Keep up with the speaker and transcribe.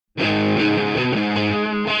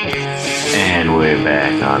And we're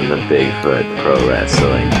back on the Bigfoot Pro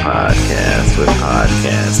Wrestling Podcast with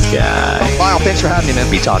Podcast Guy. Lyle, thanks for having me,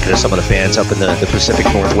 man. Be talking to some of the fans up in the Pacific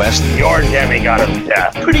Northwest. Your demigod of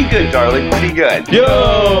death. Pretty good, darling. Pretty good.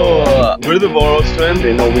 Yo! We're the Boros twins.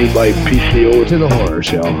 They know me by PCO to the horror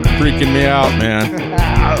show. Freaking me out, man.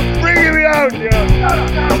 Bringing me out,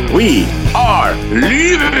 yo. We are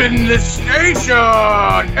leaving the station.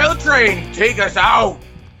 L Train, take us out.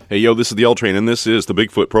 Hey, yo, this is the L Train, and this is the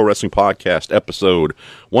Bigfoot Pro Wrestling Podcast, episode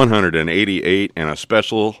 188, and a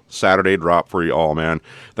special Saturday drop for you all, man.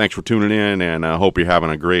 Thanks for tuning in, and I hope you're having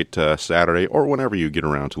a great Saturday, or whenever you get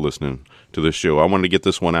around to listening to this show. I wanted to get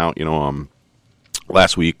this one out,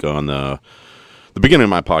 last week on the beginning of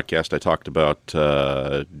my podcast, I talked about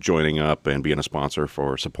joining up and being a sponsor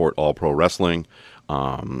for Support All Pro Wrestling,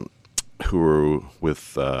 who are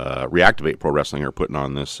with Reactivate Pro Wrestling are putting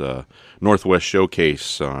on this Northwest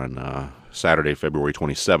Showcase on Saturday, February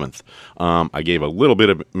 27th. I gave a little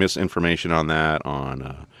bit of misinformation on that,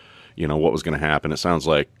 on what was going to happen. It sounds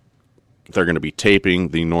like they're going to be taping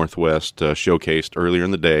the Northwest Showcase earlier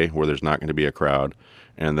in the day where there's not going to be a crowd.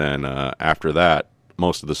 And then after that,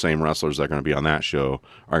 most of the same wrestlers that are going to be on that show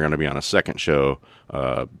are going to be on a second show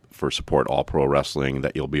for Support All Pro Wrestling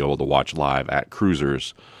that you'll be able to watch live at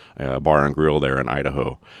Cruisers Bar and Grill there in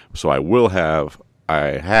Idaho. So I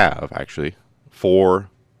have actually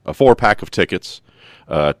a 4-pack of tickets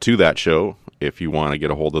to that show if you want to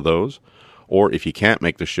get a hold of those. Or if you can't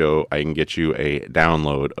make the show, I can get you a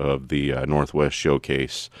download of the Northwest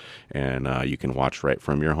Showcase, and you can watch right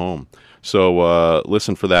from your home. So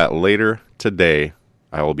listen for that later today.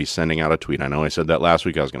 I will be sending out a tweet. I know I said that last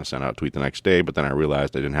week I was going to send out a tweet the next day, but then I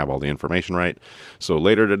realized I didn't have all the information right. So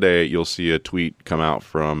later today, you'll see a tweet come out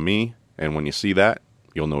from me, and when you see that,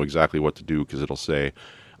 you'll know exactly what to do because it'll say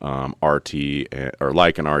RT or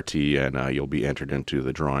like an RT, and you'll be entered into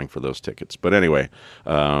the drawing for those tickets. But anyway,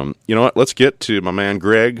 you know what? Let's get to my man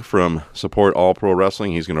Greg from Support All Pro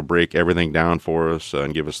Wrestling. He's going to break everything down for us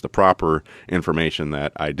and give us the proper information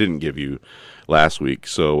that I didn't give you last week.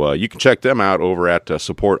 So you can check them out over at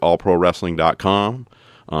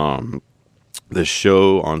supportallprowrestling.com. This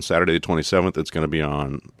show on Saturday the 27th, it's going to be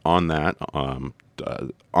on that, on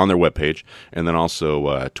their webpage, and then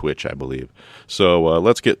also Twitch, I believe. So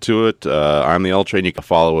let's get to it. I'm the L Train. You can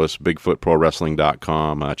follow us,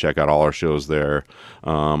 bigfootprowrestling.com. Check out all our shows there.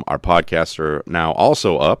 Our podcasts are now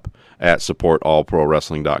also up at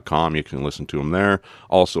supportallprowrestling.com. You can listen to them there.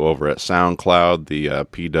 Also over at SoundCloud, the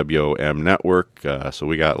PWM network. So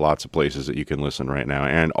we got lots of places that you can listen right now,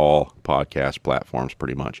 and all podcast platforms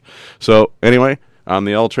pretty much. So anyway, I'm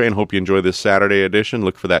the L Train. Hope you enjoy this Saturday edition.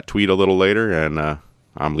 Look for that tweet a little later, and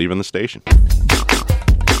I'm leaving the station.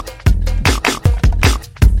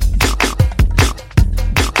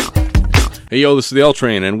 Hey, yo, this is the L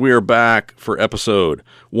Train, and we are back for episode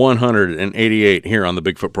 188 here on the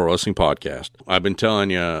Bigfoot Pro Wrestling Podcast. I've been telling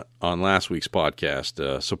you on last week's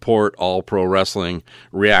podcast, Support All Pro Wrestling,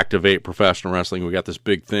 Reactivate Professional Wrestling. We got this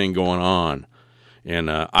big thing going on in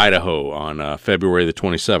Idaho on February the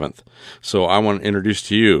 27th. So I want to introduce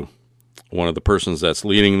to you one of the persons that's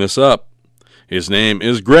leading this up. His name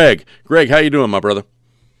is Greg. Greg, how you doing, my brother?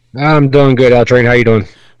 I'm doing good, Al Train. How you doing?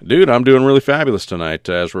 Dude, I'm doing really fabulous tonight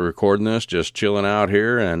as we're recording this, just chilling out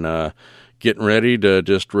here and getting ready to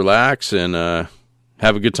just relax and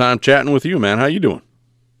have a good time chatting with you, man. How you doing?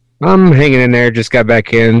 I'm hanging in there. Just got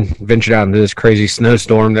back in, ventured out into this crazy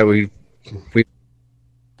snowstorm that we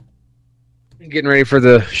getting ready for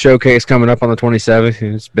the showcase coming up on the 27th.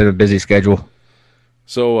 It's been a busy schedule.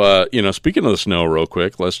 So, speaking of the snow real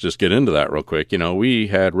quick, let's just get into that real quick. We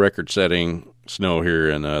had record-setting snow here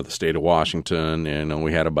in the state of Washington, and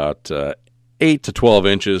we had about 8 to 12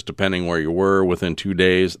 inches, depending where you were, within 2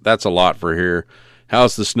 days. That's a lot for here.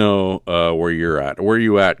 How's the snow where you're at? Where are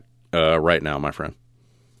you at right now, my friend?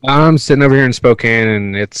 I'm sitting over here in Spokane,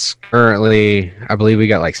 and it's currently, I believe we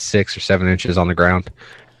got like 6 or 7 inches on the ground.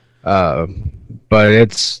 But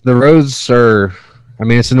the roads are,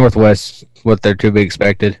 it's the Northwest, what they're to be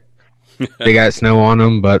expected. They got snow on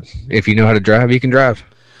them, but if you know how to drive, you can drive.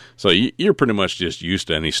 So you're pretty much just used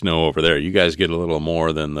to any snow over there. You guys get a little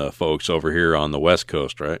more than the folks over here on the West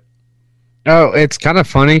Coast, right? Oh, it's kind of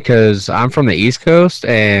funny because I'm from the East Coast,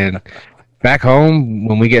 and back home,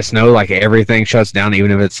 when we get snow, like everything shuts down,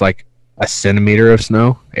 even if it's like a centimeter of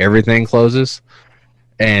snow, everything closes.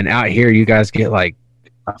 And out here, you guys get like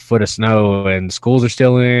a foot of snow, and schools are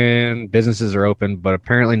still in, businesses are open, but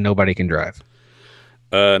apparently nobody can drive.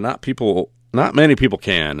 Not many people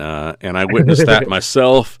can, and I witnessed that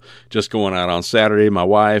myself just going out on Saturday. My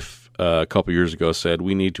wife a couple years ago said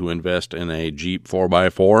we need to invest in a Jeep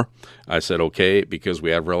 4x4. I said okay, because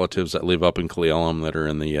we have relatives that live up in Cle Elum that are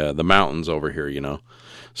in the mountains over here, you know.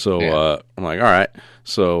 So I'm like, all right.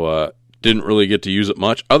 So didn't really get to use it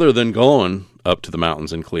much other than going up to the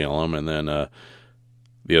mountains in Cle Elum, and then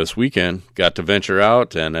this weekend got to venture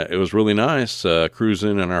out, and it was really nice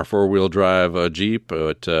cruising in our 4-wheel drive Jeep.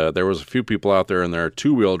 But there was a few people out there in their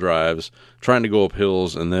 2-wheel drives trying to go up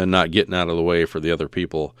hills and then not getting out of the way for the other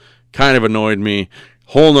people. Kind of annoyed me.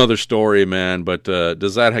 Whole nother story, man. But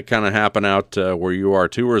does that kind of happen out where you are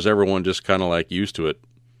too, or is everyone just kind of like used to it?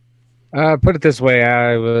 Put it this way,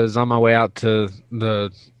 I was on my way out to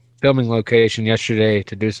the filming location yesterday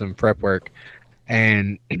to do some prep work,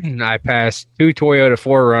 and I passed 2 Toyota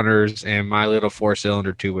 4Runners and my little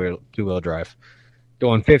 4-cylinder two-wheel drive,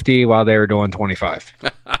 doing 50 while they were doing 25.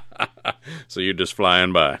 So you're just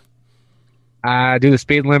flying by. I do the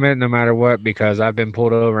speed limit no matter what, because I've been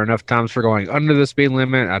pulled over enough times for going under the speed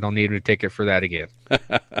limit. I don't need a ticket for that again.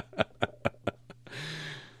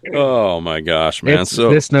 Oh my gosh, man!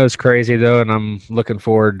 This snow's crazy though, and I'm looking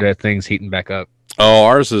forward to things heating back up. Oh,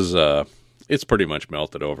 ours is it's pretty much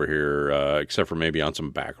melted over here, except for maybe on some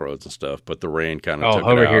back roads and stuff. But the rain kind of took it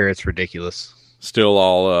over out. Here it's ridiculous. Still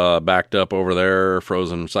all backed up over there,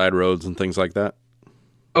 frozen side roads and things like that.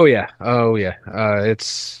 Oh yeah.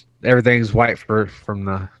 It's everything's white from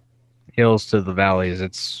the hills to the valleys.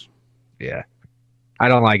 I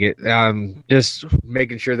don't like it. Just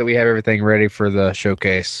making sure that we have everything ready for the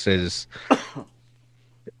showcase is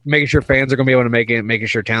making sure fans are going to be able to make it, making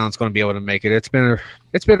sure talent's going to be able to make it. It's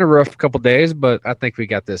been a rough couple days, but I think we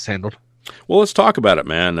got this handled. Well, let's talk about it,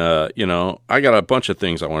 man. I got a bunch of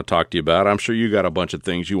things I want to talk to you about. I'm sure you got a bunch of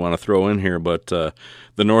things you want to throw in here, but the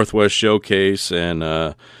Northwest Showcase, and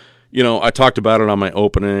I talked about it on my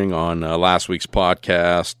opening on last week's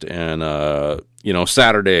podcast, and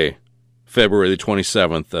Saturday, February the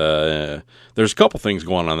 27th, there's a couple things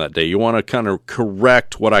going on that day. You want to kind of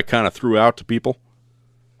correct what I kind of threw out to people?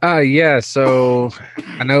 Yeah, so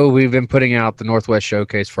I know we've been putting out the Northwest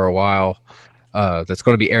Showcase for a while. That's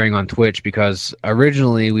going to be airing on Twitch, because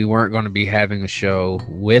originally we weren't going to be having a show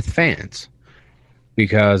with fans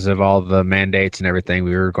because of all the mandates and everything.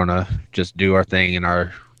 We were going to just do our thing in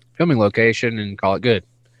our filming location and call it good.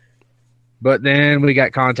 But then we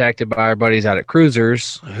got contacted by our buddies out at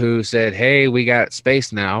Cruisers who said, hey, we got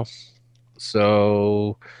space now,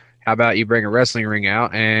 so how about you bring a wrestling ring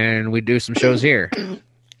out and we do some shows here?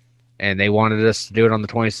 And they wanted us to do it on the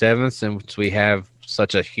 27th, since we have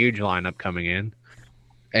such a huge lineup coming in.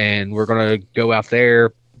 And we're going to go out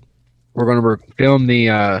there. We're going to film the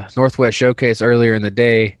Northwest Showcase earlier in the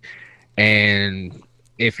day. And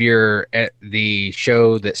if you're at the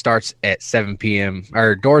show that starts at 7 p.m.,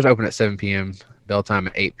 our doors open at 7 p.m., bell time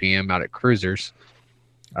at 8 p.m. out at Cruisers,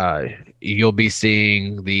 you'll be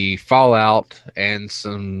seeing the fallout and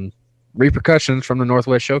some repercussions from the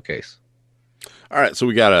Northwest Showcase. All right, so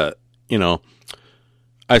we got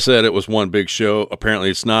I said it was one big show. Apparently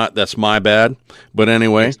it's not. That's my bad. But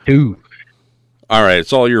anyway. It's 2. All right,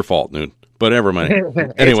 it's all your fault, dude. But never mind.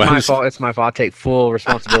 Anyway, It's my fault. I take full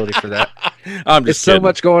responsibility for that. I'm just kidding. So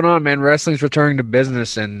much going on, man. Wrestling's returning to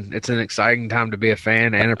business, and it's an exciting time to be a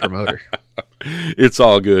fan and a promoter. It's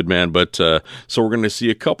all good, man. But so we're going to see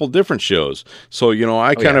a couple different shows. So,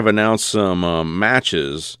 I kind of announced some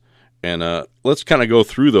matches, and let's kind of go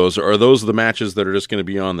through those. Are those the matches that are just going to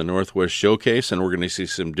be on the Northwest Showcase, and we're going to see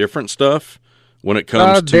some different stuff when it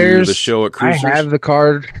comes to the show at Cruisers? I have the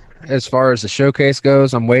card as far as the showcase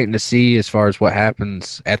goes. I'm waiting to see as far as what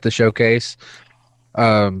happens at the showcase,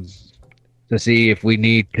 to see if we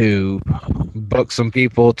need to book some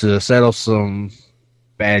people to settle some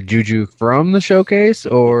bad juju from the showcase,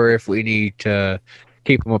 or if we need to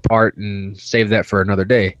keep them apart and save that for another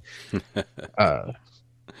day.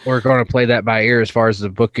 We're going to play that by ear as far as the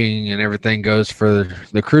booking and everything goes for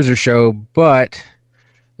the Cruiser show, but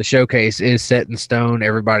the showcase is set in stone.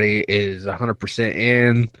 Everybody is 100%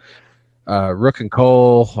 in. Rook and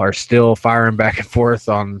Cole are still firing back and forth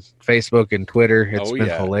on Facebook and Twitter. It's been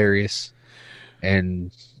hilarious.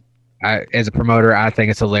 And as a promoter, I think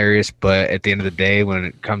it's hilarious. But at the end of the day, when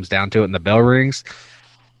it comes down to it and the bell rings,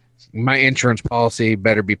 my insurance policy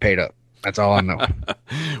better be paid up. That's all I know.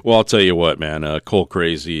 Well, I'll tell you what, man. Cole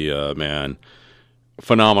Crazy, man,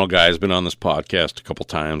 phenomenal guy. Has been on this podcast a couple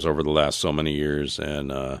times over the last so many years.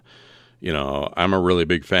 And, I'm a really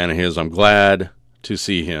big fan of his. I'm glad to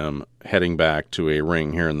see him heading back to a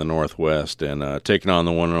ring here in the Northwest and taking on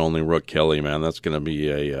the one and only Rook Kelly, man. That's going to be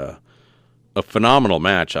a phenomenal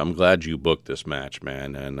match. I'm glad you booked this match,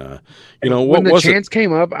 man. And, when the chance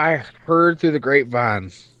came up, I heard through the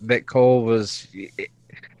grapevine that Cole was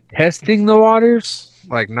testing the waters,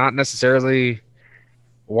 like not necessarily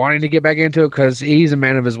wanting to get back into it because he's a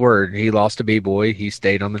man of his word. He lost a B-boy. He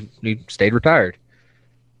stayed retired.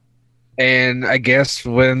 And I guess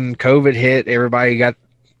when COVID hit, everybody got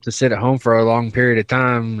to sit at home for a long period of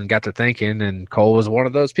time and got to thinking, and Cole was one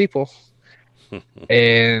of those people.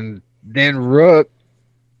 And then Rook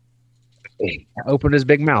opened his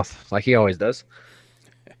big mouth like he always does.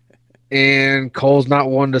 And Cole's not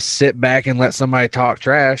one to sit back and let somebody talk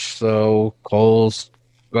trash. So Cole's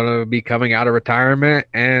going to be coming out of retirement,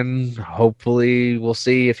 and hopefully we'll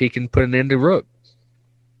see if he can put an end to Rook.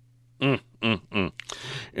 And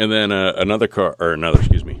then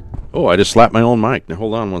excuse me. Oh, I just slapped my own mic. Now,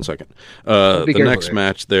 hold on one second. The next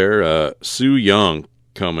match there, Su Yung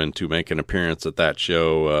coming to make an appearance at that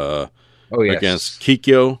show against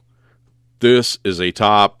Kikyo. This is a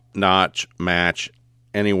top-notch match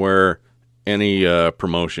anywhere, any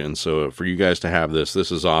promotion. So for you guys to have this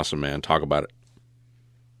is awesome, man. Talk about it.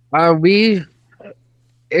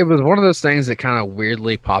 It was one of those things that kind of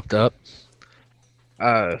weirdly popped up.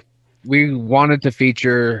 We wanted to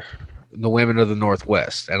feature the women of the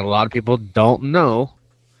Northwest, and a lot of people don't know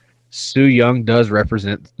Su Yung does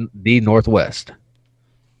represent the Northwest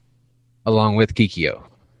along with Kikyo.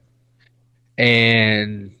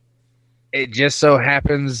 And it just so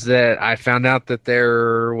happens that I found out that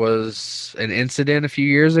there was an incident a few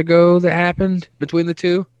years ago that happened between the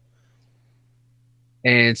two.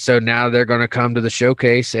 And so now they're going to come to the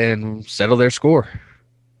showcase and settle their score.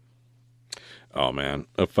 Oh, man,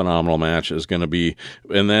 a phenomenal match is going to be.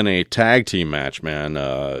 And then a tag team match, man.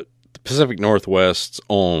 The Pacific Northwest's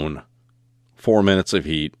own 4 Minutes of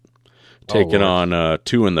Heat taking on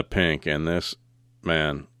Two in the Pink. And this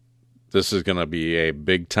is going to be a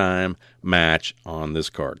big-time match on this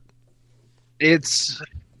card.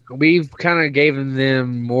 We've kind of given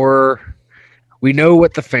them more. We know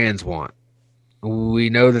what the fans want. We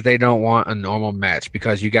know that they don't want a normal match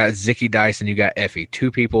because you got Zicky Dice and you got Effie, two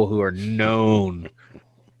people who are known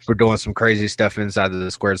for doing some crazy stuff inside of the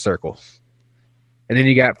squared circle. And then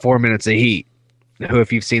you got 4 Minutes of Heat, who,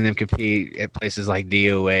 if you've seen them compete at places like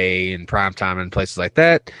DOA and Primetime and places like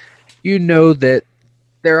that, you know that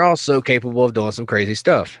they're also capable of doing some crazy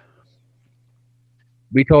stuff.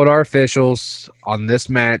 We told our officials on this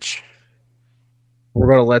match, we're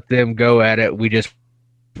going to let them go at it. We just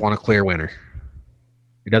want a clear winner.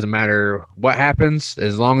 It doesn't matter what happens.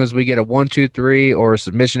 As long as we get a 1, 2, 3 or a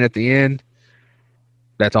submission at the end,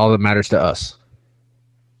 that's all that matters to us.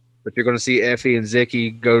 But you're going to see Effie and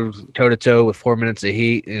Zicky go toe-to-toe with 4 Minutes of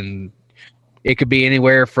Heat, and it could be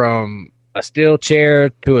anywhere from a steel chair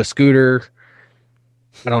to a scooter.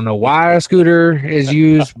 I don't know why a scooter is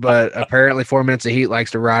used, but apparently 4 Minutes of Heat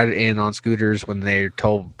likes to ride in on scooters when they're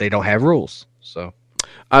told they don't have rules. So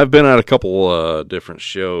I've been at a couple different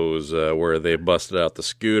shows where they busted out the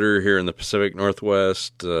scooter here in the Pacific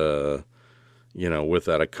Northwest, Without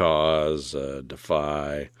a Cause,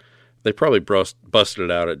 Defy. They probably busted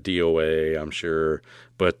it out at DOA, I'm sure.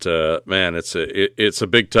 But, man, it's a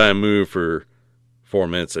big-time move for 4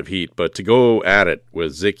 Minutes of Heat. But to go at it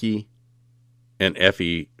with Zicky and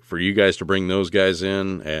Effie, for you guys to bring those guys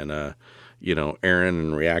in and, Aaron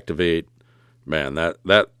and Reactivate, man,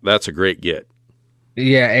 that's a great get.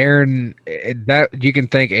 Yeah, Aaron, that you can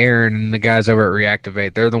thank Aaron and the guys over at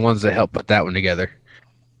Reactivate. They're the ones that helped put that one together.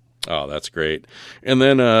 Oh, that's great. And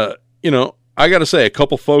then, I got to say, a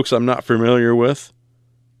couple folks I'm not familiar with,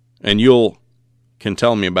 and you can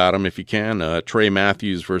tell me about them if you can. Trey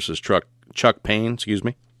Matthews versus Chuck Payne, excuse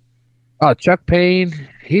me. Chuck Payne,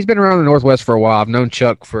 he's been around the Northwest for a while. I've known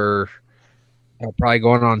Chuck for probably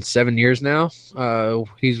going on 7 years now.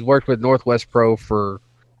 He's worked with Northwest Pro for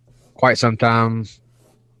quite some time.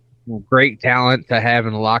 Great talent to have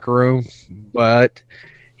in the locker room, but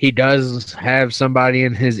he does have somebody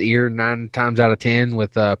in his ear 9 times out of 10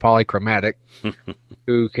 with polychromatic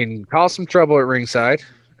who can cause some trouble at ringside.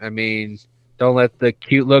 I mean, don't let the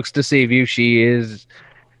cute looks deceive you. She is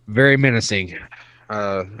very menacing.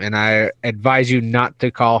 And I advise you not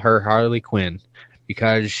to call her Harley Quinn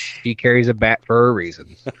because she carries a bat for a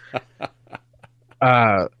reason.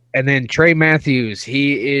 And then Trey Matthews,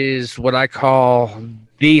 he is what I call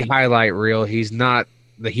the highlight reel. He's not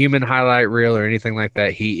the human highlight reel or anything like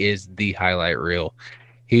that. He is the highlight reel.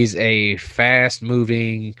 He's a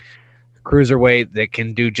fast-moving cruiserweight that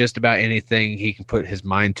can do just about anything he can put his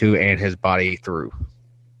mind to and his body through.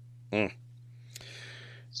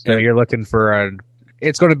 So you're looking for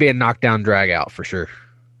it's going to be a knockdown drag out for sure.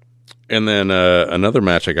 And then another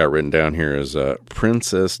match I got written down here is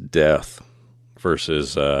Princess Death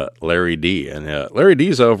versus Larry D. And Larry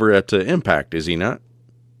D's over at Impact, is he not?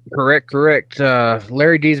 Correct.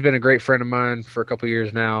 Larry D's been a great friend of mine for a couple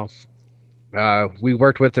years now. We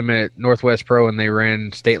worked with him at Northwest Pro, and they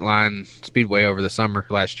ran State Line Speedway over the summer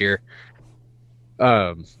last year.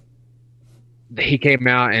 He came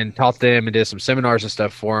out and taught them and did some seminars and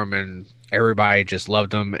stuff for them, and everybody just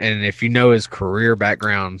loved him. And if you know his career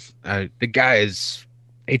background, the guy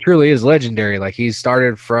he truly is legendary. Like, he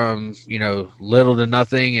started from, little to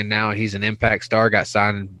nothing, and now he's an impact star. Got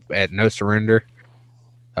signed at No Surrender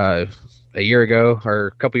a year ago or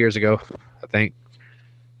a couple years ago, I think.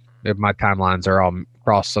 My timelines are all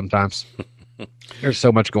crossed sometimes. There's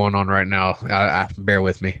so much going on right now. I bear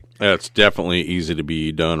with me. Yeah, it's definitely easy to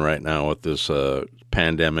be done right now with this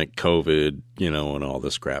pandemic, COVID, and all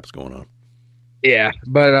this crap's going on. Yeah,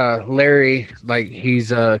 but Larry,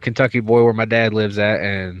 he's a Kentucky boy where my dad lives at,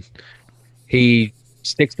 and he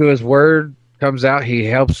sticks to his word, comes out, he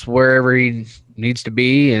helps wherever he needs to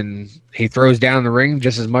be, and he throws down the ring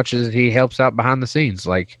just as much as he helps out behind the scenes.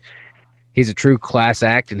 Like, he's a true class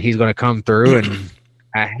act, and he's going to come through. And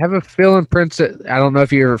I have a feeling I don't know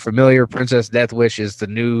if you're familiar, Princess Deathwish is the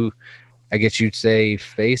new, I guess you'd say,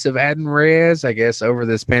 face of Adam Reyes. I guess over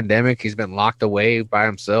this pandemic, he's been locked away by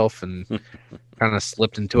himself and kind of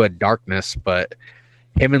slipped into a darkness. But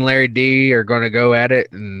him and Larry D are going to go at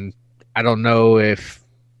it, and I don't know if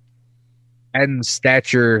Adam's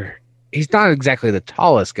stature, he's not exactly the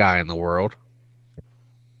tallest guy in the world,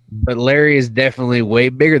 but Larry is definitely way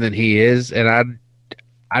bigger than he is, and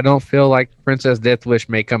I don't feel like Princess Deathwish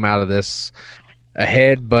may come out of this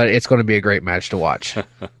ahead, but it's going to be a great match to watch.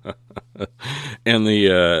 And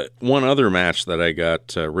the one other match that I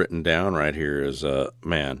got written down right here is, a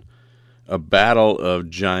battle of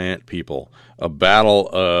giant people, a battle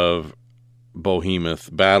of behemoth,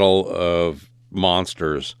 battle of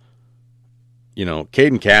monsters.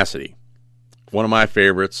 Caden Cassidy, one of my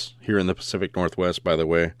favorites here in the Pacific Northwest, by the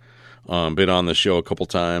way. Been on the show a couple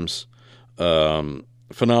times.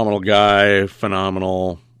 Phenomenal guy,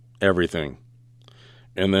 phenomenal everything.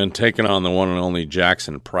 And then taking on the one and only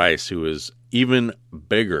Jackson Price, who is even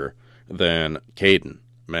bigger than Caden.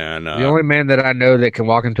 Man, the only man that I know that can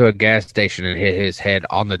walk into a gas station and hit his head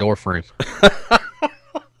on the door frame.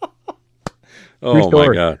 Oh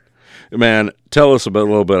my God, man! Tell us a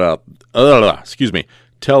little bit about.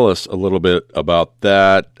 Tell us a little bit about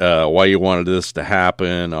that. Why you wanted this to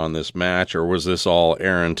happen on this match, or was this all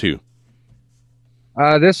Aaron too?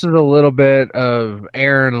 This is a little bit of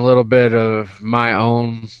Aaron, a little bit of my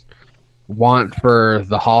own want for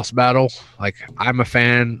the Hoss battle. Like, I'm a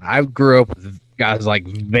fan. I grew up with guys like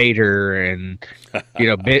Vader and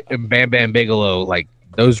Bam Bam Bigelow. Like,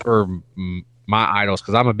 those were my idols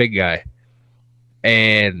because I'm a big guy,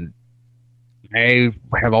 and I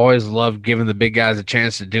have always loved giving the big guys a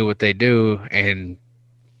chance to do what they do. And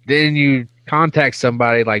then you contact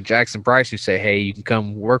somebody like Jackson Price who say, hey, you can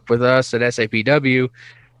come work with us at SAPW,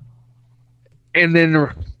 and then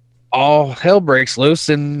all hell breaks loose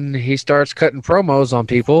and he starts cutting promos on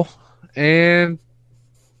people, and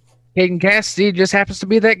Caden Cassidy just happens to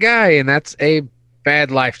be that guy, and that's a bad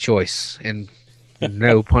life choice, and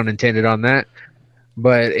no pun intended on that,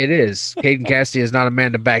 but it is. Caden Cassidy is not a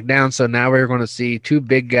man to back down, so now we're going to see two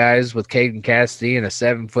big guys with Caden Cassidy and a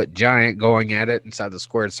 7-foot giant going at it inside the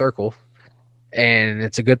squared circle, and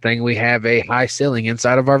it's a good thing we have a high ceiling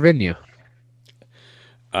inside of our venue.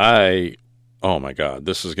 Oh my God,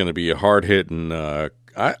 this is going to be a hard hitting.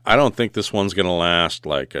 I don't think this one's going to last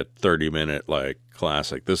like a 30-minute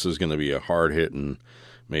classic. This is going to be a hard hitting,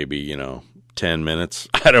 maybe 10 minutes.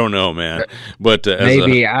 I don't know, man. But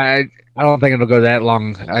I don't think it'll go that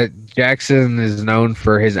long. Jackson is known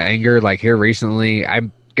for his anger. Like, here recently, I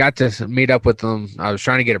got to meet up with him. I was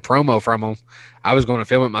trying to get a promo from him. I was going to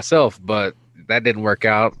film it myself, but that didn't work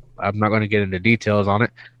out. I'm not going to get into details on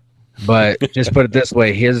it, but just put it this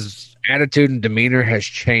way: his attitude and demeanor has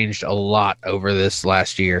changed a lot over this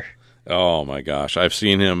last year. Oh my gosh, I've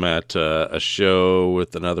seen him at a show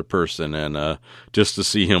with another person, and just to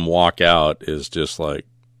see him walk out is just like,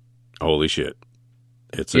 holy shit!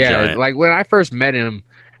 It's a giant. Like, when I first met him,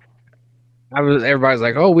 everybody's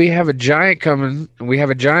like, "Oh, we have a giant coming. We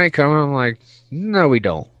have a giant coming." I'm like, "No, we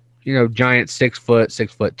don't." Giant 6 foot,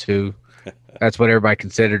 6'2". That's what everybody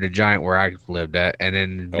considered a giant where I lived at. And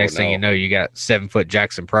then next thing you know, you got 7-foot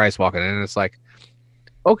Jackson Price walking in, and it's like,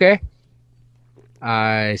 okay,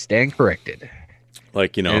 I stand corrected.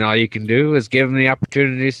 And all you can do is give him the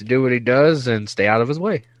opportunities to do what he does and stay out of his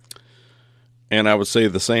way. And I would say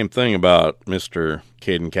the same thing about Mr.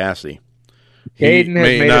 Caden Cassidy. Caden has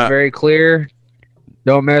made it very clear,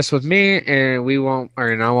 don't mess with me, and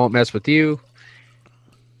I won't mess with you.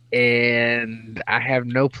 And I have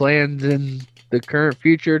no plans in the current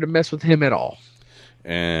future to mess with him at all.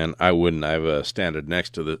 And I wouldn't. I've stood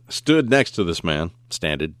next to this man.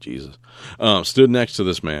 Stood next to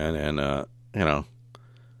this man, and you know,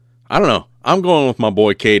 I don't know. I'm going with my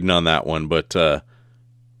boy Caden on that one, but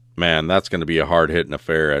man, that's going to be a hard hitting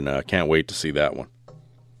affair, and can't wait to see that one.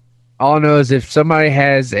 All I know is if somebody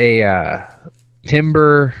has a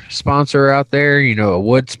timber sponsor out there, a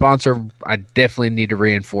wood sponsor, I definitely need to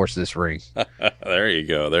reinforce this ring. There you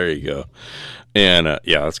go. And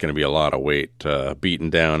yeah, that's going to be a lot of weight beaten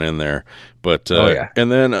down in there. But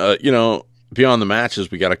and then beyond the matches,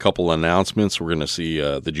 we got a couple announcements. We're going to see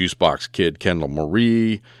the Juice Box Kid, Kendall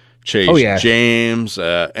Marie, Chase James.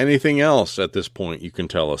 Anything else at this point you can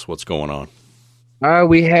tell us what's going on?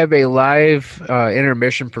 We have a live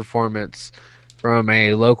intermission performance from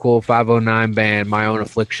a local 509 band, My Own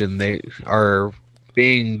Affliction. They are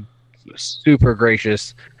being super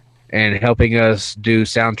gracious and helping us do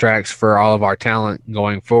soundtracks for all of our talent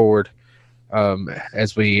going forward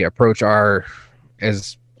as we approach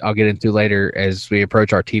as I'll get into later, as we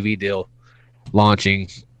approach our TV deal launching.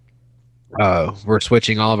 We're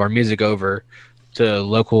switching all of our music over to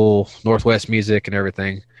local Northwest music and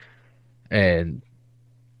everything. And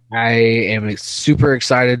I am super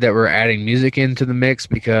excited that we're adding music into the mix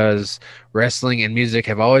because wrestling and music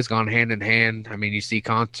have always gone hand in hand. I mean, you see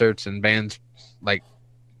concerts and bands like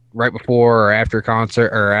right before or after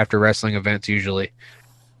concert or after wrestling events usually.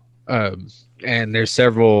 And there's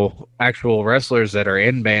several actual wrestlers that are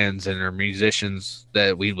in bands and are musicians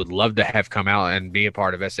that we would love to have come out and be a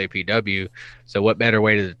part of SAPW. So what better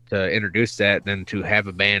way to introduce that than to have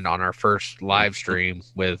a band on our first live stream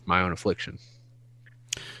with My Own Affliction?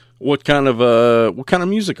 What kind of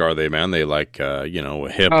music are they, man? They like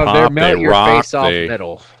hip hop, they rock, they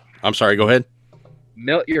metal. I'm sorry, go ahead.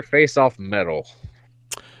 Melt your face off metal.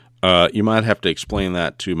 You might have to explain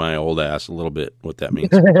that to my old ass a little bit, what that means.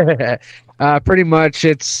 Pretty much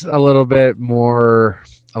it's a little bit more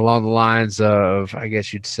along the lines of, I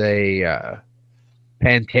guess you'd say,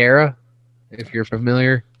 Pantera, if you're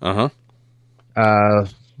familiar. Uh-huh. A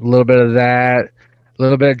little bit of that. A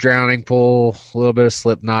little bit of Drowning Pool, a little bit of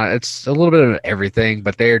Slipknot. It's a little bit of everything,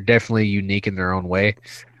 but they are definitely unique in their own way.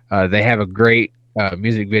 They have a great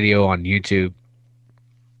music video on YouTube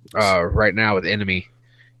right now with Enemy.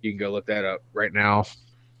 You can go look that up right now,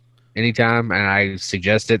 anytime, and I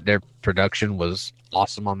suggest it. Their production was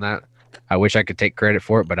awesome on that. I wish I could take credit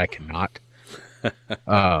for it, but I cannot.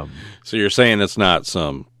 So you're saying it's not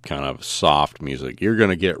some kind of soft music. You're going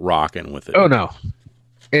to get rocking with it. Oh, no.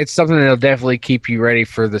 It's something that'll definitely keep you ready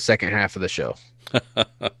for the second half of the show.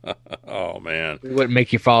 Oh, man. It wouldn't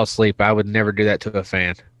make you fall asleep. I would never do that to a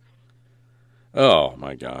fan. Oh,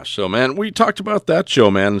 my gosh. So, man, we talked about that show,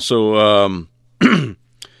 man. So,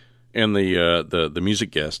 and the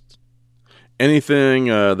music guests, anything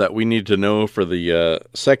that we need to know for the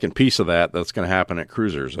second piece of that's going to happen at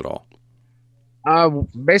Cruisers at all?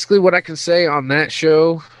 Basically, what I can say on that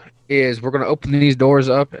show is we're going to open these doors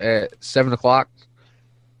up at 7 o'clock.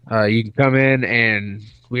 You can come in, and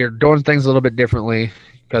we are doing things a little bit differently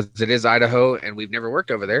because it is Idaho, and we've never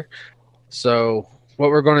worked over there. So what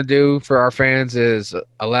we're going to do for our fans is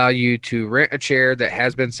allow you to rent a chair that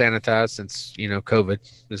has been sanitized since, COVID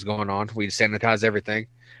is going on. We sanitize everything.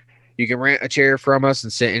 You can rent a chair from us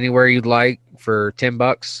and sit anywhere you'd like for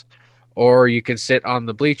 $10, or you can sit on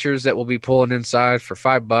the bleachers that we'll be pulling inside for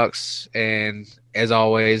 $5. And as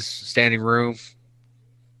always, standing room.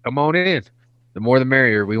 Come on in. The more the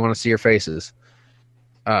merrier. We want to see your faces.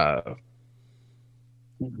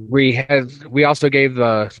 We also gave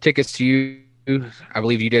the tickets to you. I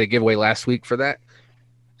believe you did a giveaway last week for that.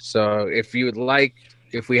 So if you would like,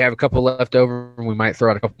 if we have a couple left over, we might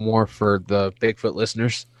throw out a couple more for the Bigfoot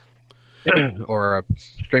listeners or a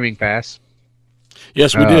streaming pass.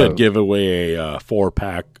 Yes, we did give away a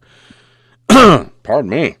 4-pack. Pardon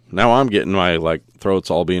me. Now I'm getting my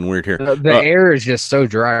throat's all being weird here. The air is just so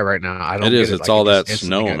dry right now. I don't. It is. It's all that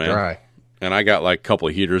snow, man. Dry. And I got a couple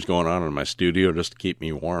of heaters going on in my studio just to keep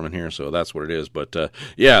me warm in here. So that's what it is. But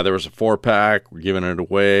yeah, there was a 4-pack. We're giving it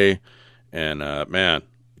away, and man,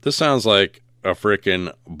 this sounds like a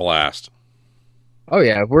freaking blast. Oh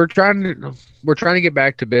yeah, we're trying to get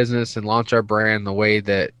back to business and launch our brand the way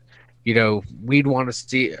that we'd want to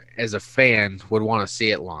see, as a fan, would want to see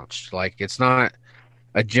it launched. It's not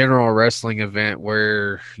a general wrestling event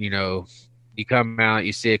where, you come out,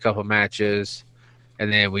 you see a couple matches,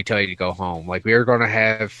 and then we tell you to go home. We're going to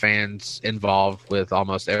have fans involved with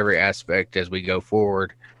almost every aspect as we go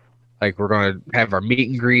forward. We're going to have our meet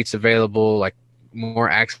and greets available, more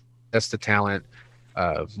access to talent,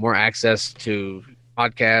 more access to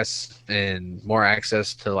podcasts and more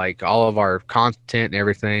access to like all of our content and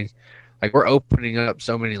everything. Like we're opening up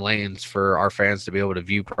so many lanes for our fans to be able to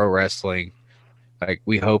view pro wrestling. Like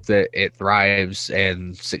we hope that it thrives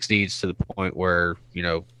and succeeds to the point where,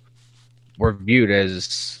 we're viewed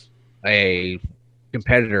as a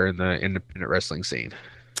competitor in the independent wrestling scene.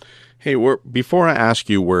 Hey, before I ask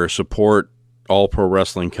you where Support All Pro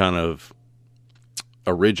Wrestling kind of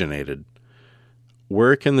originated,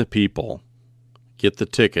 where can the people get the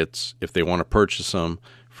tickets if they want to purchase them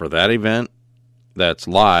for that event that's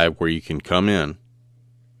live where you can come in?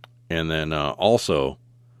 And then also,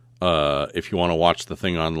 if you want to watch the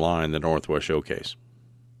thing online, the Northwest Showcase.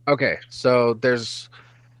 Okay, so there's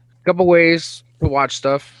a couple ways to watch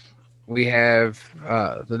stuff. We have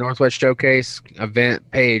the Northwest Showcase event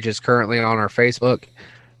page is currently on our Facebook.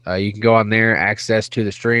 You can go on there, access to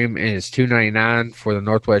the stream, and it's $2.99 for the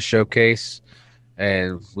Northwest Showcase.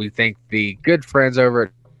 And we thank the good friends over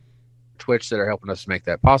at Twitch that are helping us make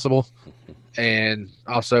that possible. And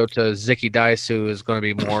also to Zicky Dice, who is going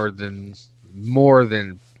to be more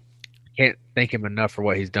than can't thank him enough for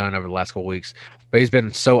what he's done over the last couple weeks. But he's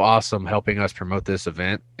been so awesome helping us promote this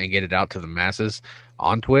event and get it out to the masses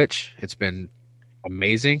on Twitch. It's been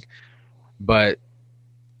amazing. But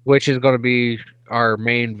Twitch is going to be our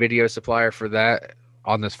main video supplier for that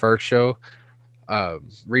on this first show.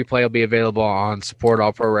 Replay will be available on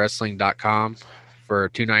supportallprowrestling.com for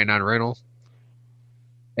 $2.99 rental.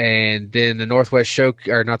 And then the Northwest Show,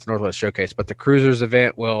 or not the Northwest Showcase, but the Cruisers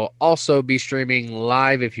event will also be streaming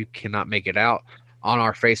live if you cannot make it out on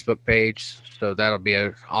our Facebook page. So that'll be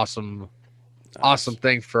an awesome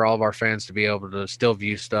thing for all of our fans to be able to still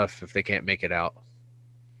view stuff if they can't make it out.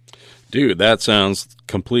 Dude, that sounds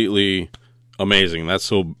completely amazing. That's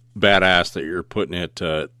so badass that you're putting it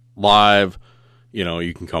live.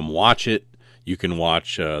 You can come watch it. You can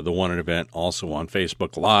watch the Wanted event also on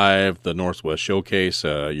Facebook Live, the Northwest Showcase.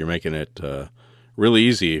 You're making it really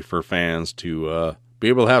easy for fans to be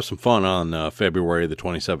able to have some fun on February the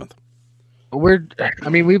 27th.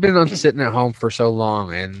 We've been sitting at home for so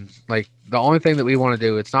long, and like the only thing that we want to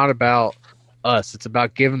do, it's not about us. It's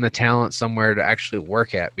about giving the talent somewhere to actually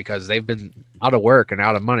work at, because they've been out of work and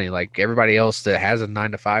out of money like everybody else that has a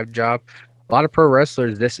 9-to-5 job. A lot of pro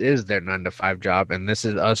wrestlers, this is their 9-to-5 job, and this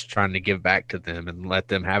is us trying to give back to them and let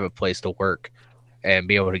them have a place to work and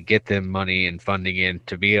be able to get them money and funding in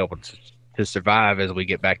to be able to survive as we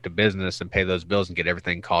get back to business and pay those bills and get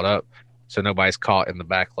everything caught up so nobody's caught in the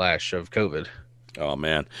backlash of COVID. Oh,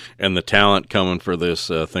 man. And the talent coming for this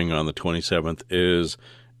thing on the 27th is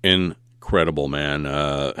incredible, man.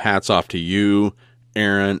 Hats off to you,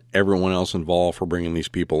 Aaron, everyone else involved for bringing these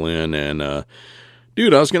people in. And,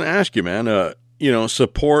 dude, I was going to ask you, man,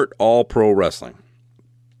 Support All Pro Wrestling.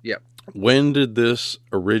 Yep. When did this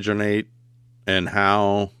originate and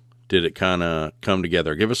how did it kind of come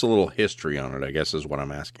together? Give us a little history on it, I guess is what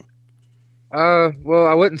I'm asking. Well,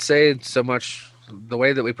 I wouldn't say so much the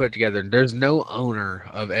way that we put it together. There's no owner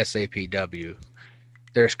of SAPW.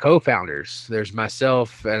 There's co-founders. There's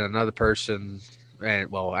myself and another person,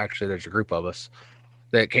 and well, actually, there's a group of us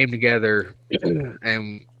that came together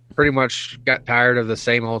and pretty much got tired of the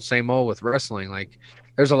same old with wrestling. Like,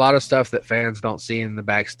 there's a lot of stuff that fans don't see in the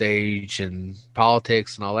backstage and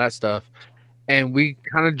politics and all that stuff, and we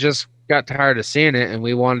kind of just got tired of seeing it, and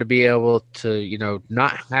we wanted to be able to,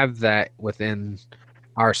 not have that within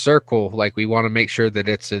our circle. Like, we want to make sure that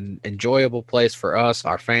it's an enjoyable place for us,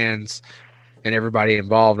 our fans, and everybody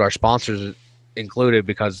involved, our sponsors included,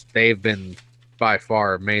 because they've been by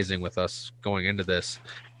far amazing with us going into this.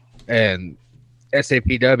 And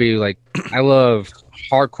SAPW, like, I love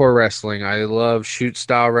hardcore wrestling. I love shoot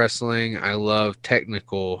style wrestling. I love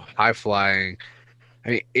technical, high flying. I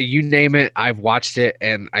mean, you name it, I've watched it,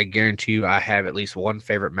 and I guarantee you I have at least one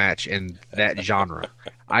favorite match in that genre.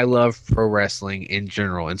 I love pro wrestling in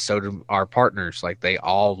general, and so do our partners. Like, they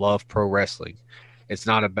all love pro wrestling. It's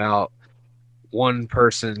not about one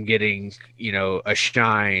person getting, a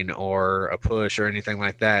shine or a push or anything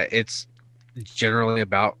like that. It's generally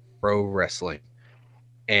about pro wrestling.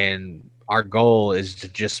 And our goal is to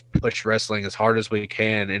just push wrestling as hard as we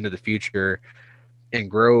can into the future and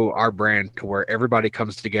grow our brand to where everybody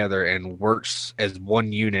comes together and works as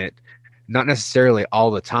one unit, not necessarily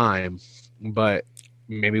all the time, but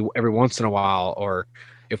maybe every once in a while. Or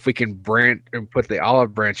if we can branch and put the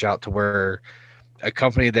olive branch out to where a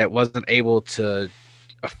company that wasn't able to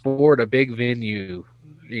afford a big venue,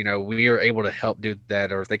 we are able to help do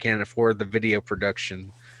that. Or if they can't afford the video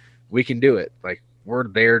production, we can do it. Like, we're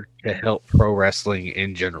there to help pro wrestling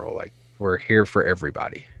in general. Like, we're here for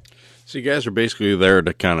everybody. So you guys are basically there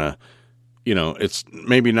to kind of, it's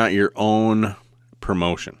maybe not your own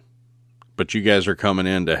promotion, but you guys are coming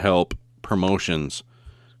in to help promotions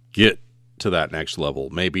get to that next level,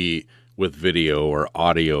 maybe with video or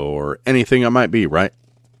audio or anything it might be, right?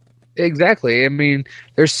 Exactly. I mean,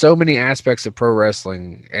 there's so many aspects of pro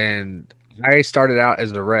wrestling, and I started out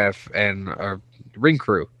as a ref and a ring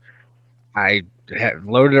crew. I had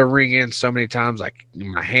loaded a ring in so many times, like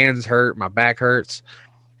my hands hurt, my back hurts.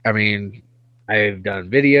 I mean, I've done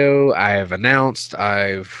video, I've announced,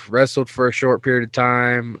 I've wrestled for a short period of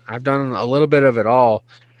time. I've done a little bit of it all.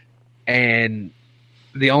 And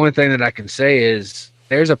the only thing that I can say is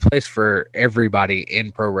there's a place for everybody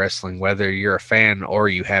in pro wrestling, whether you're a fan or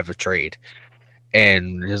you have a trade.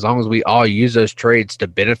 And as long as we all use those trades to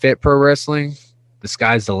benefit pro wrestling, the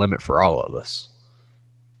sky's the limit for all of us.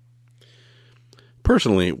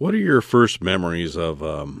 Personally, what are your first memories of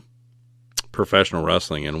professional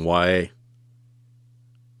wrestling, and why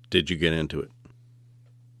did you get into it?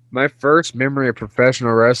 My first memory of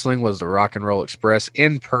professional wrestling was the Rock and Roll Express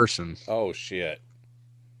in person. Oh, shit.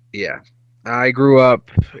 Yeah. I grew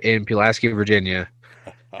up in Pulaski, Virginia,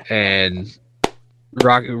 and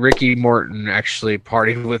Ricky Morton actually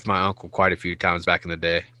partied with my uncle quite a few times back in the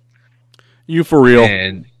day. You for real?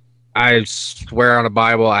 And I swear on a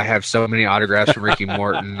Bible, I have so many autographs from Ricky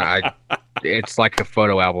Morton. It's like a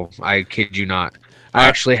photo album. I kid you not. I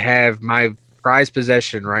actually have my prized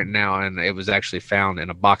possession right now, and it was actually found in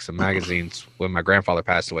a box of magazines when my grandfather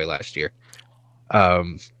passed away last year.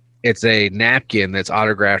 It's a napkin that's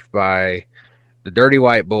autographed by the Dirty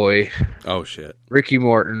White Boy. Oh, shit. Ricky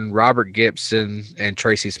Morton, Robert Gibson, and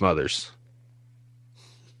Tracy Smothers.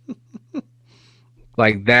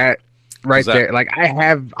 Like that right there. Like I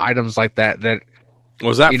have items like that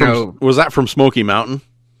was that from Smoky Mountain?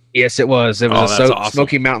 Yes, it was. It was awesome.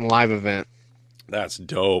 Smoky Mountain live event. That's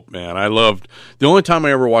dope, man. I loved the only time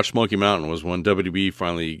I ever watched Smoky Mountain was when WWE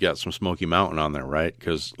finally got some Smoky Mountain on there, right?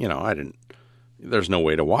 Because, there's no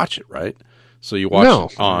way to watch it, right? So you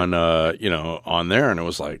watch it on, on there, and it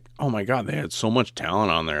was like, oh my God, they had so much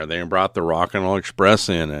talent on there. They brought the Rock and Roll Express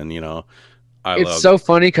in, and, it's so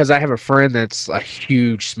funny because I have a friend that's a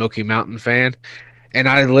huge Smoky Mountain fan, and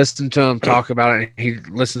I listen to him talk about it, and he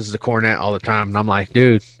listens to Cornette all the time, and I'm like,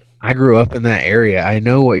 dude, I grew up in that area. I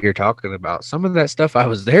know what you're talking about. Some of that stuff I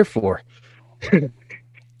was there for. And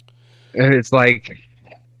it's like,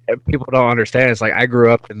 people don't understand. It's like I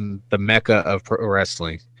grew up in the mecca of pro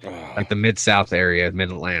wrestling, like the Mid-South area,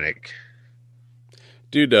 Mid-Atlantic.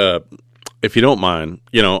 Dude, if you don't mind,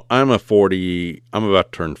 I'm about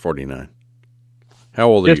to turn 49. How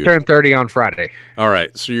old are you? Just turned 30 on Friday. All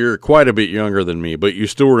right, so you're quite a bit younger than me, but you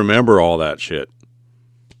still remember all that shit.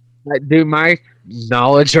 Dude, my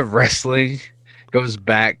knowledge of wrestling goes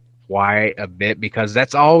back quite a bit because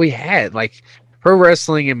that's all we had. Like, pro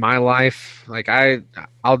wrestling in my life, like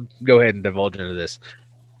I'll go ahead and divulge into this.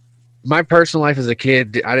 My personal life as a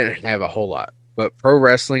kid, I didn't have a whole lot. But pro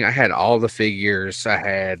wrestling, I had all the figures. I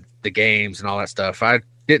had the games and all that stuff. I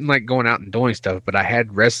didn't like going out and doing stuff, but I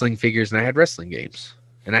had wrestling figures and I had wrestling games.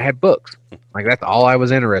 And I had books. Like, that's all I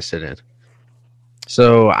was interested in.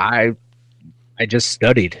 So I just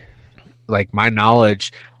studied. Like, my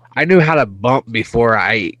knowledge, I knew how to bump before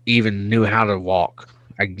I even knew how to walk.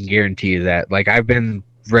 I can guarantee you that. Like, I've been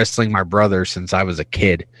wrestling my brother since I was a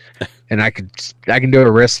kid, and I can do a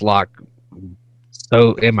wrist lock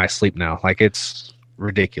so in my sleep now. Like, it's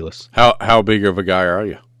ridiculous. How big of a guy are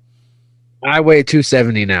you? I weigh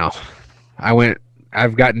 270 now.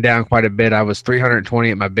 I've gotten down quite a bit. I was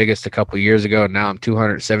 320 at my biggest a couple years ago, and now I'm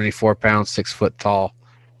 274 pounds, 6 foot tall.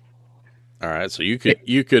 All right, so you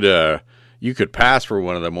could pass for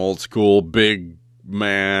one of them old school big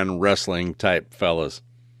man wrestling type fellas.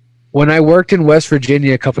 When I worked in West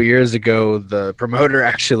Virginia a couple years ago, the promoter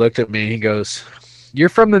actually looked at me and he goes, "You're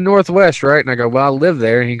from the Northwest, right?" And I go, "Well, I live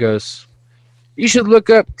there." And he goes, "You should look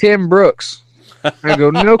up Tim Brooks." I go,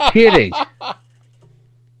 "No kidding." I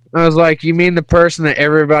was like, "You mean the person that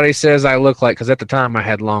everybody says I look like?" Because at the time I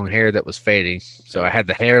had long hair that was fading. So I had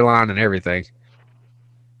the hairline and everything.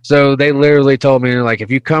 So they literally told me, like, if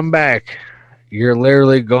you come back, you're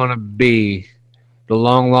literally going to be the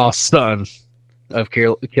long lost son of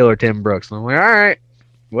Killer Tim Brooks. And I'm like, all right,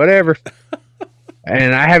 whatever.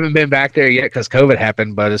 And I haven't been back there yet because COVID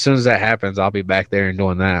happened. But as soon as that happens, I'll be back there and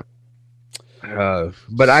doing that.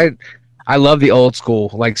 But I love the old school.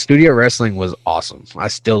 Like, studio wrestling was awesome. I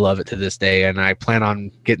still love it to this day. And I plan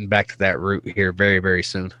on getting back to that route here very, very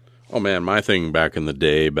soon. Oh, man, my thing back in the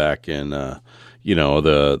day, back in, the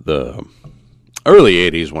early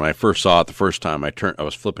 80s when I first saw it the first time, I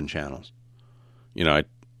was flipping channels.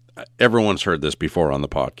 Everyone's heard this before on the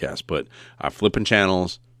podcast, but I'm flipping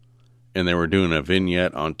channels, and they were doing a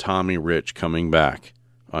vignette on Tommy Rich coming back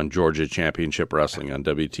on Georgia Championship Wrestling on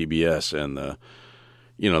WTBS, and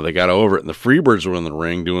they got over it, and the Freebirds were in the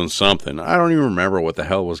ring doing something. I don't even remember what the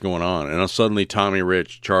hell was going on, and suddenly Tommy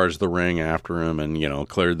Rich charged the ring after him and,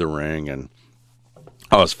 cleared the ring, and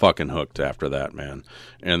I was fucking hooked after that, man.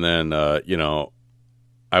 And then,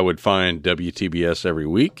 I would find WTBS every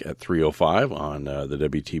week at 3:05 on the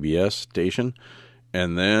WTBS station,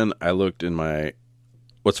 and then I looked in my...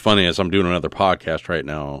 What's funny is I'm doing another podcast right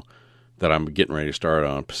now that I'm getting ready to start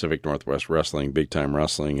on, Pacific Northwest Wrestling, Big Time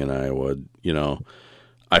Wrestling, and I would,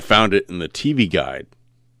 I found it in the TV guide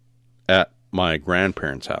at my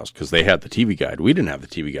grandparents' house because they had the TV guide. We didn't have the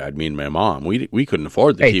TV guide, me and my mom. We couldn't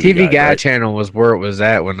afford the TV guide. Guide channel was where it was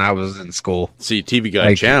at when I was in school. See, TV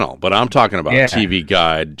guide channel, but I'm talking about TV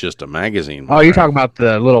guide, just a magazine. Oh, you're talking about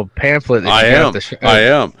the little pamphlet that I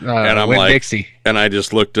am. And I'm like, Dixie. And I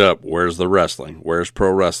just looked up, where's the wrestling? Where's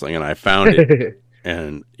pro wrestling? And I found it.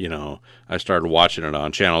 And, I started watching it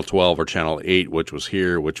on Channel 12 or Channel 8, which was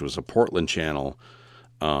here, which was a Portland channel.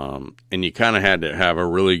 And you kind of had to have a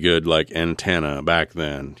really good antenna back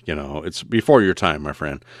then. It's before your time, my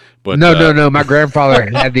friend. But no. My grandfather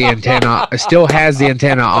had the antenna, still has the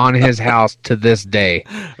antenna on his house to this day.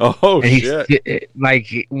 Oh, and shit!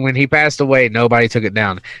 When he passed away, nobody took it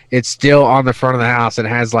down. It's still on the front of the house. It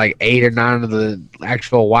has 8 or 9 of the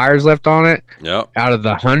actual wires left on it. Yep. Out of the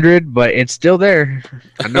 100, but it's still there.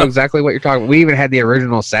 I know exactly what you're talking about. We even had the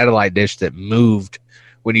original satellite dish that moved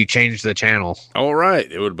when you changed the channel. All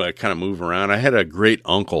right. It would kind of move around. I had a great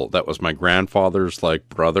uncle that was my grandfather's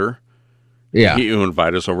brother. Yeah. He would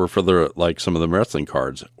invite us over for the some of the wrestling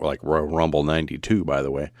cards, like Royal Rumble 92, by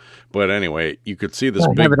the way. But anyway, you could see this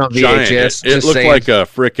big giant. It looked like a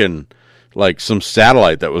frickin' some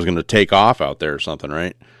satellite that was going to take off out there or something,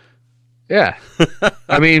 right? Yeah.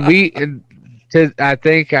 I mean, I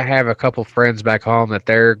think I have a couple friends back home that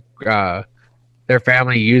their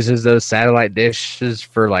family uses those satellite dishes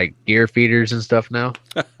for gear feeders and stuff now.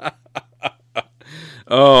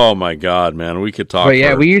 Oh my God, man! We could talk. But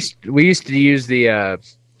yeah, we used to use the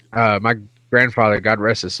my grandfather, God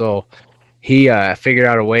rest his soul. He figured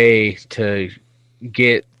out a way to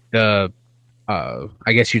get the I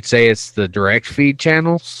guess you'd say it's the direct feed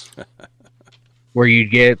channels, where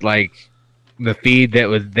you'd get the feed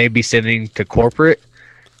that they'd be sending to corporate.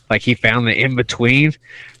 He found the in between.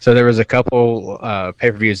 So there was a couple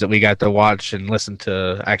pay-per-views that we got to watch and listen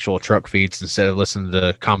to actual truck feeds instead of listening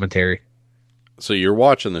to commentary. So you're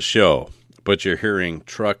watching the show, but you're hearing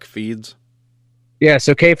truck feeds? Yeah,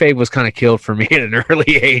 so kayfabe was kind of killed for me at an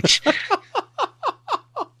early age.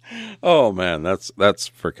 Oh, man, that's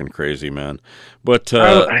freaking crazy, man. But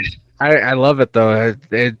I love it, though.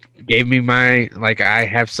 It gave me my, I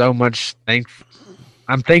have so much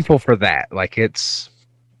I'm thankful for that.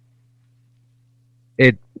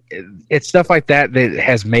 It's stuff like that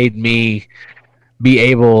has made me be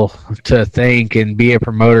able to think and be a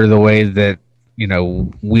promoter the way that,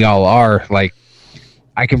 we all are.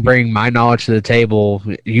 I can bring my knowledge to the table.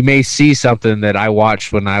 You may see something that I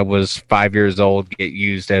watched when I was 5 years old get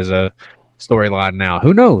used as a storyline now.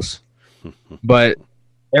 Who knows? But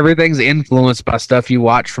everything's influenced by stuff you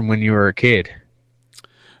watch from when you were a kid.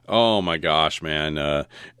 Oh, my gosh, man.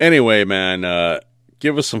 Anyway, man,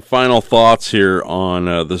 give us some final thoughts here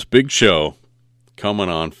on this big show coming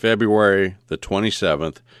on February the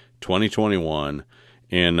 27th, 2021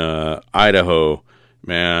 in Idaho.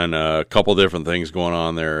 Man, a couple different things going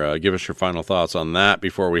on there. Give us your final thoughts on that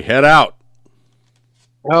before we head out.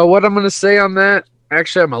 What I'm going to say on that,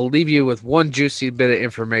 actually, I'm going to leave you with one juicy bit of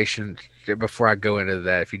information before I go into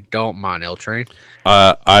that, if you don't mind, L Train.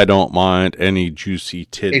 I don't mind any juicy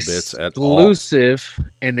tidbits at all. Exclusive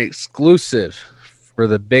for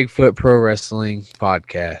the Bigfoot Pro Wrestling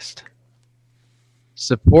podcast.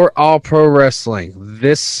 Support All Pro Wrestling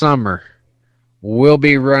this summer. We'll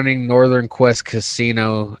be running Northern Quest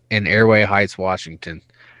Casino in Airway Heights, Washington.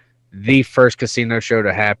 The first casino show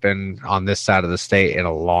to happen on this side of the state in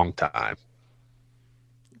a long time.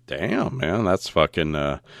 Damn, man. That's fucking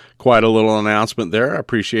quite a little announcement there. I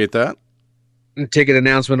appreciate that. Ticket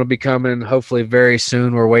announcement will be coming hopefully very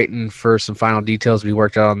soon. We're waiting for some final details to be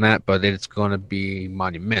worked out on that, but it's going to be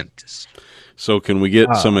monumentous. So can we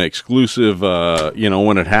get some exclusive,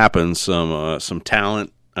 when it happens, some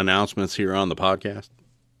talent announcements here on the podcast?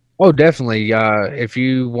 Oh, definitely. If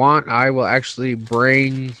you want, I will actually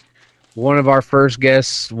bring one of our first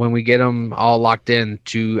guests when we get them all locked in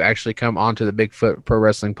to actually come onto the Bigfoot Pro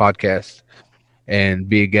Wrestling podcast and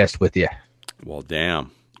be a guest with you. Well,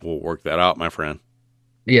 damn. We'll work that out, my friend.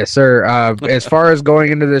 Yes, sir. As far as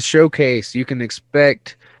going into the showcase, you can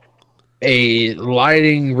expect a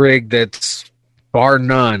lighting rig that's bar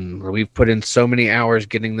none. We've put in so many hours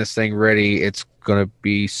getting this thing ready. It's going to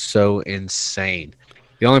be so insane.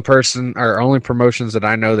 The only promotions that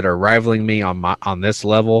I know that are rivaling me on this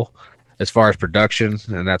level as far as production,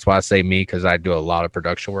 and that's why I say me because I do a lot of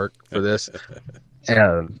production work for this,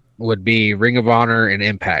 would be Ring of Honor and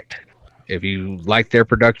Impact. If you like their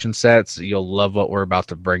production sets, you'll love what we're about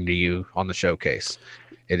to bring to you on the showcase.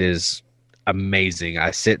 It is amazing.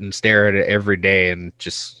 I sit and stare at it every day and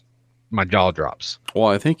just my jaw drops. Well,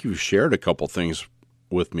 I think you've shared a couple things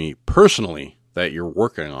with me personally that you're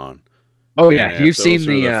working on. Oh yeah, you've seen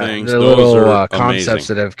the little concepts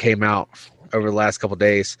that have came out over the last couple of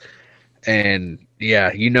days, and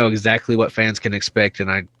yeah, you know exactly what fans can expect. And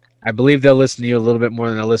I believe they'll listen to you a little bit more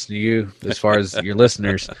than they'll listen to you as far as your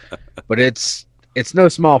listeners. But it's no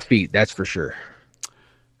small feat, that's for sure.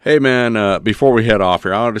 Hey man, before we head off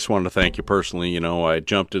here, I just wanted to thank you personally. You know, I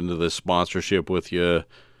jumped into this sponsorship with you.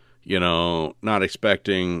 You know, not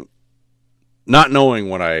knowing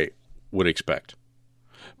what I would expect.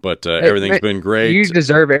 But everything's been great. You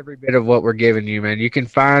deserve every bit of what we're giving you, man. You can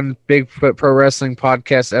find Bigfoot Pro Wrestling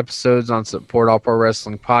podcast episodes on Support All Pro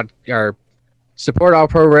Wrestling or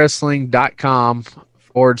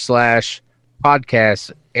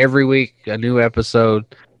supportallprowrestling.com/podcast. Every week, a new episode,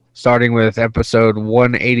 starting with episode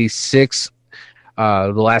 186.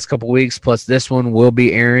 The last couple weeks, plus this one, will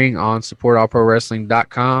be airing on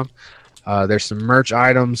supportallprowrestling.com. There's some merch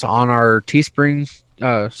items on our Teespring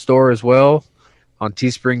store as well. On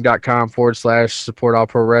teespring.com/support all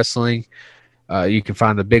pro wrestling. You can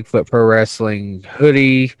find the Bigfoot Pro Wrestling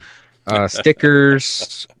hoodie,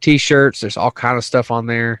 stickers, t-shirts. There's all kind of stuff on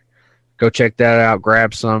there. Go check that out.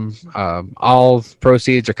 Grab some. All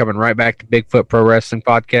proceeds are coming right back to Bigfoot Pro Wrestling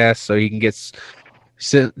Podcast, so you can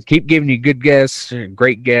keep giving you good guests,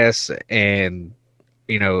 great guests, and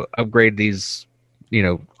upgrade these.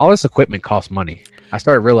 All this equipment costs money. I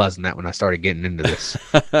started realizing that when I started getting into this.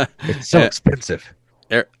 It's so expensive.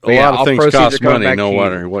 A lot of things cost money, no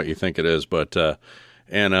matter what you think it is. But what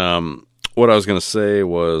I was going to say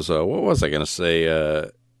was, what was I going to say?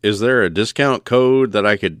 Is there a discount code that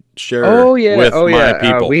I could share with my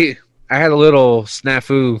people? I had a little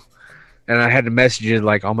snafu, and I had to message you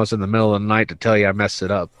like almost in the middle of the night to tell you I messed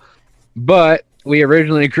it up. But we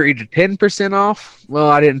originally agreed to 10% off. Well,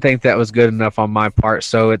 I didn't think that was good enough on my part,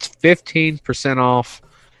 so it's 15% off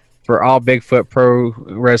for all Bigfoot Pro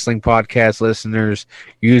Wrestling Podcast listeners.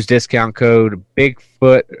 Use discount code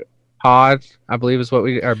Bigfoot Pod, I believe is what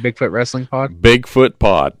our Bigfoot Wrestling Pod. Bigfoot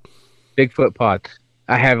Pod. Bigfoot Pod.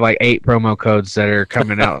 I have like 8 promo codes that are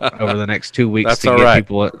coming out over the next 2 weeks. That's to all get right.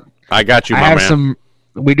 People. I got you, my man.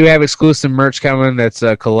 We do have exclusive merch coming. That's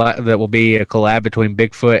that will be a collab between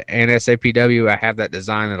Bigfoot and SAPW. I have that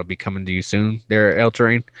design that'll be coming to you soon. There, L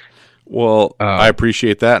Train. Well, I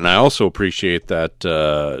appreciate that, and I also appreciate that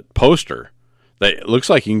poster. That looks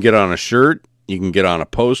like you can get on a shirt. You can get on a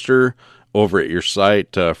poster over at your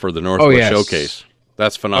site for the Northwest Showcase.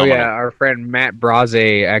 That's phenomenal. Oh yeah, our friend Matt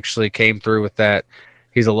Braze actually came through with that.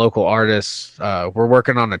 He's a local artist. We're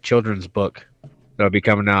working on a children's book that'll be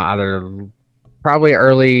coming out either probably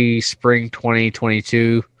early spring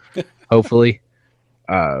 2022, hopefully.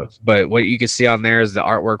 But what you can see on there is some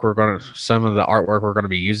of the artwork we're gonna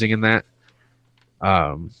be using in that.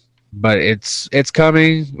 But it's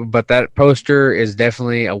coming. But that poster is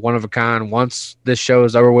definitely a one of a kind. Once this show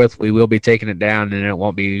is over with, we will be taking it down, and it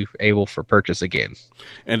won't be able for purchase again.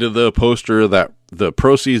 And to the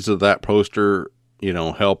proceeds of that poster,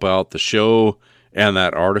 help out the show and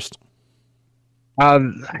that artist.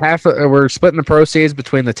 We're splitting the proceeds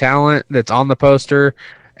between the talent that's on the poster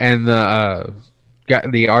and the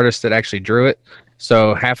artist that actually drew it.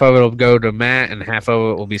 So half of it will go to Matt, and half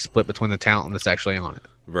of it will be split between the talent that's actually on it.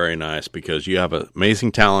 Very nice, because you have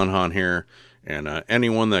amazing talent on here, and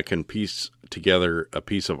anyone that can piece together a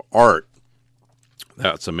piece of art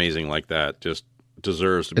that's amazing like that just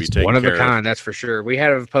deserves to be taken care of. One of a kind, that's for sure. We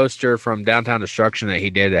had a poster from Downtown Destruction that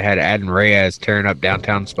he did that had Adam Reyes tearing up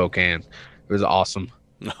downtown Spokane. It was awesome.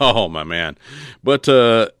 Oh, my man. But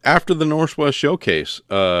after the Northwest Showcase,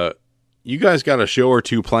 you guys got a show or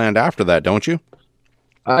two planned after that, don't you?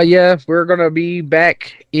 Yeah, we're going to be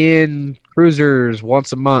back in Cruisers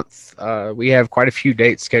once a month. We have quite a few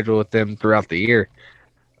dates scheduled with them throughout the year.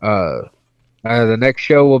 The next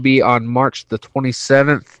show will be on March the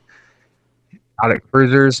 27th out at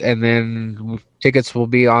Cruisers, and then tickets will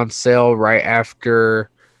be on sale right after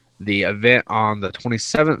the event on the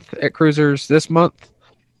 27th at Cruisers this month.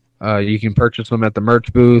 You can purchase them at the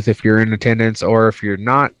merch booth if you're in attendance, or if you're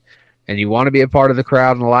not and you want to be a part of the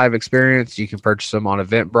crowd and the live experience, you can purchase them on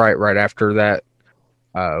Eventbrite right after that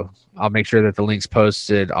I'll make sure that the link's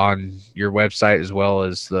posted on your website as well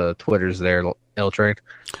as the Twitters there, L-Train.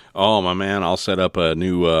 Oh, my man, I'll set up a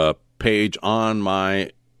new page on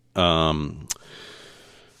my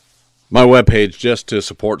my webpage just to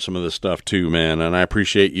support some of this stuff too, man. And I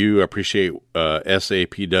appreciate you. I appreciate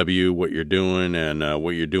SAPW, what you're doing and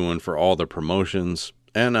what you're doing for all the promotions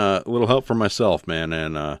and a little help for myself, man.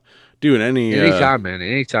 And doing anytime, man.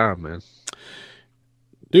 Anytime, man.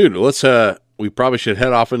 Dude, let's we probably should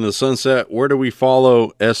head off into the sunset. Where do we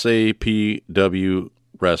follow SAPW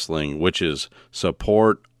Wrestling, which is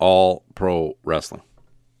Support All Pro Wrestling?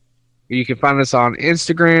 You can find us on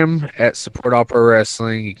Instagram at Support All Pro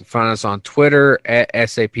Wrestling. You can find us on Twitter at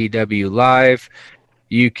SAPW Live.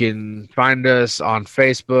 You can find us on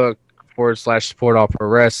Facebook /Support All Pro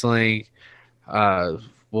Wrestling.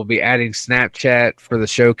 We'll be adding Snapchat for the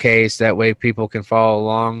showcase. That way people can follow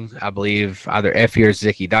along. I believe either Effie or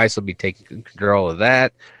Zicky Dice will be taking control of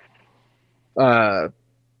that. Trying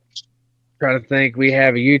to think. We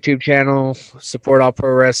have a YouTube channel, Support All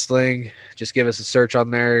Pro Wrestling. Just give us a search on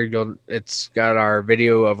there. It's got our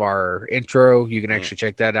video of our intro. You can actually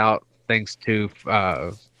check that out. Thanks to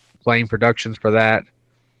Flame Productions for that.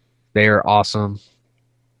 They are awesome.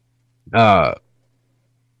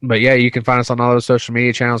 But yeah, you can find us on all those social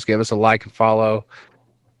media channels. Give us a like and follow.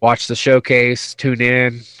 Watch the showcase. Tune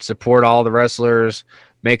in. Support all the wrestlers.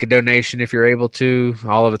 Make a donation if you're able to.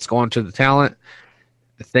 All of it's going to the talent.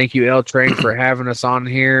 Thank you, L-Train, for having us on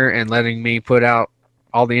here and letting me put out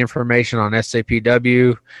all the information on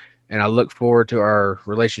SAPW. And I look forward to our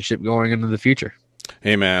relationship going into the future.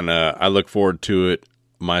 Hey, man, I look forward to it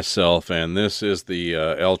myself. And this is the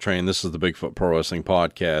L-Train. This is the Bigfoot Pro Wrestling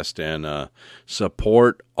Podcast. And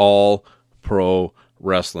Support All Pro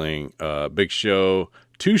Wrestling. Big show.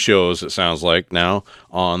 2 shows, it sounds like, now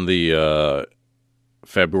on the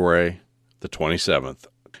February the 27th.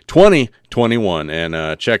 2021,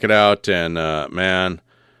 and check it out, and man,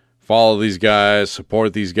 follow these guys,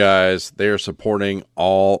 support these guys. They are supporting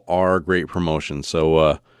all our great promotions.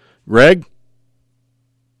 So, Greg?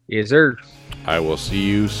 Yes, sir. I will see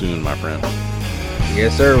you soon, my friend.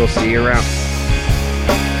 Yes, sir. We'll see you around.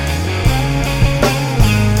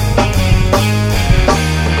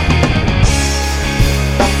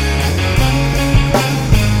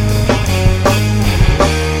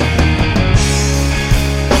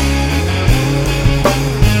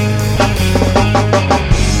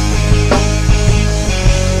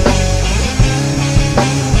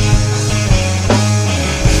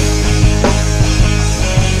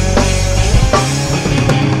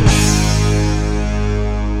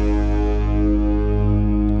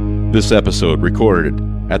 This episode recorded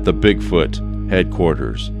at the Bigfoot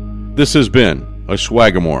headquarters. This has been a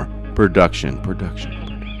Swagamore production.